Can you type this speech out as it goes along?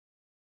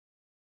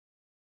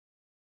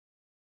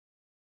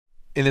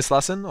In this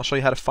lesson, I'll show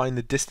you how to find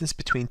the distance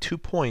between 2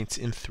 points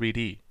in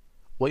 3D.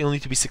 What you'll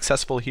need to be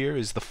successful here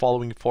is the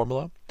following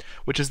formula,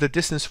 which is the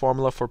distance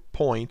formula for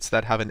points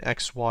that have an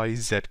x, y,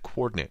 z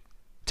coordinate.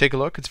 Take a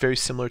look, it's very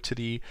similar to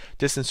the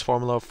distance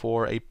formula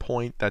for a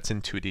point that's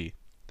in 2D.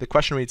 The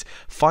question reads,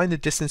 find the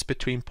distance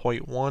between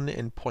point 1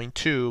 and point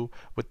 2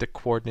 with the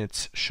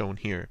coordinates shown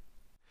here.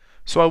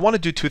 So I want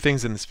to do two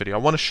things in this video. I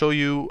want to show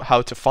you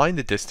how to find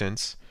the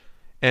distance,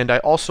 and I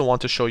also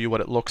want to show you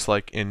what it looks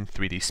like in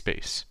 3D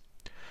space.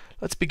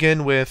 Let's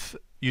begin with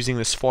using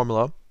this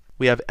formula.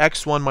 We have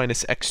x1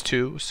 minus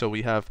x2, so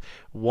we have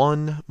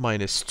 1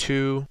 minus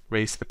 2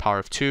 raised to the power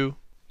of 2.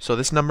 So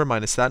this number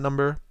minus that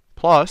number,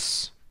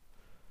 plus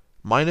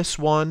minus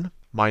 1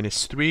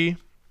 minus 3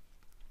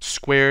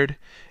 squared,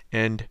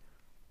 and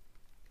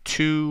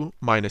 2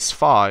 minus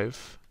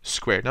 5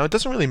 squared. Now it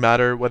doesn't really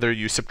matter whether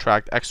you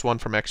subtract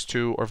x1 from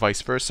x2 or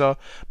vice versa,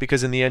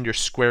 because in the end you're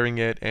squaring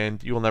it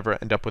and you will never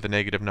end up with a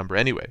negative number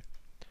anyway.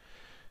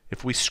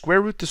 If we square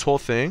root this whole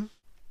thing,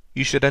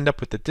 you should end up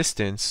with the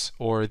distance,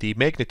 or the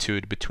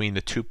magnitude, between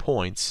the 2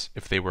 points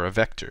if they were a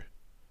vector.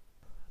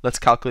 Let's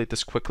calculate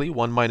this quickly.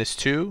 1 minus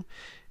 2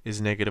 is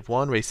negative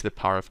 1 raised to the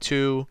power of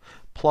 2,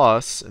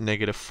 plus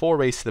negative 4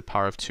 raised to the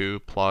power of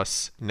 2,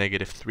 plus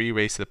negative 3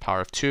 raised to the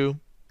power of 2.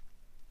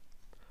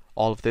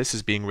 All of this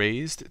is being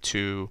raised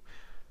to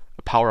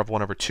a power of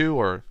 1 over 2,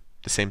 or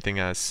the same thing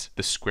as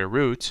the square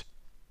root.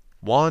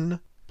 1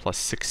 plus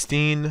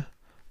 16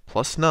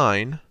 plus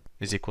 9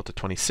 is equal to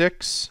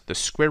 26. The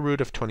square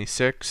root of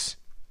 26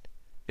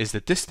 is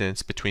the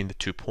distance between the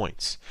 2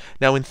 points.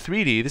 Now in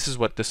 3D, this is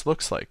what this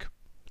looks like.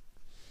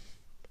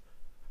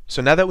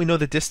 So now that we know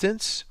the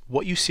distance,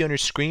 what you see on your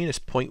screen is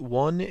point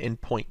 1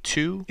 and point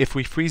 2. If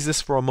we freeze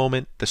this for a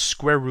moment, the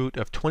square root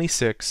of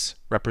 26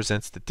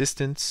 represents the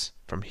distance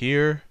from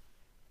here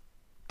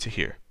to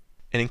here.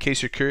 And in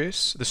case you're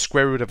curious, the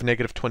square root of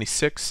negative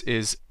 26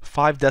 is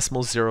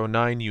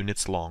 5.09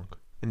 units long.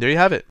 And there you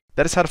have it.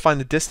 That is how to find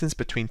the distance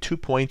between 2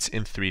 points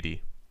in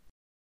 3D.